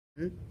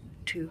1,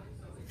 2,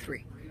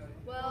 3.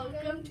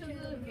 Welcome to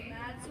the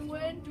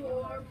Bimaadzwin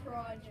door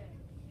project.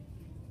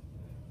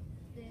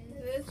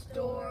 This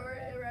door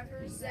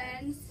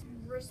represents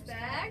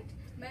respect,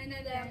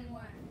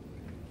 Bimaadzwin.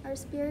 Our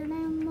spirit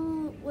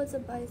animal was a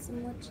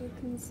bison, which you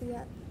can see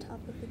at the top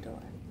of the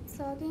door.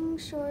 Sauging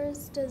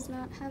Shores does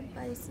not have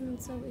bison,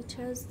 so we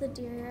chose the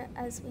deer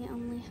as we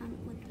only hunt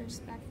with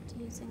respect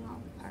using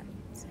all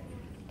parts.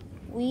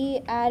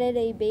 We added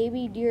a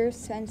baby deer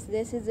since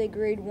this is a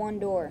grade 1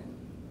 door.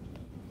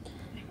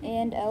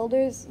 And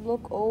elders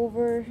look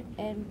over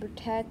and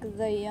protect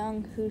the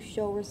young who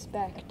show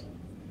respect.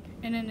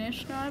 In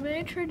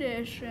Anishinaabe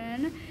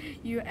tradition,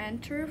 you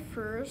enter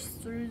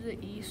first through the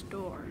east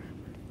door,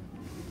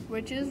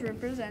 which is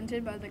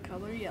represented by the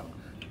color yellow.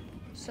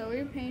 So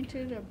we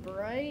painted a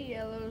bright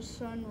yellow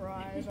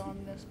sunrise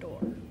on this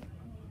door.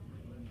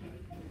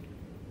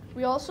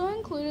 We also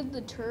included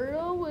the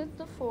turtle with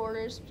the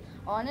forest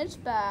on its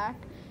back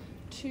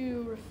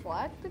to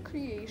reflect the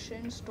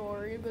creation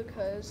story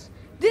because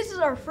this is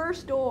our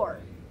first door.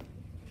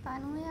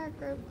 Finally, our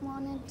group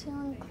wanted to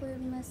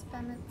include Miss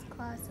Bennett's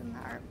class in the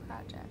art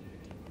project.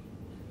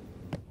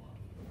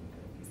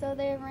 So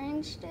they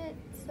arranged it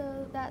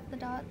so that the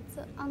dots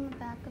on the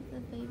back of the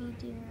baby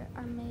deer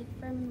are made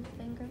from the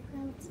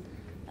fingerprints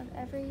of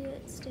every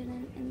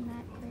student in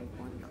that grade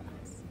 1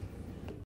 class.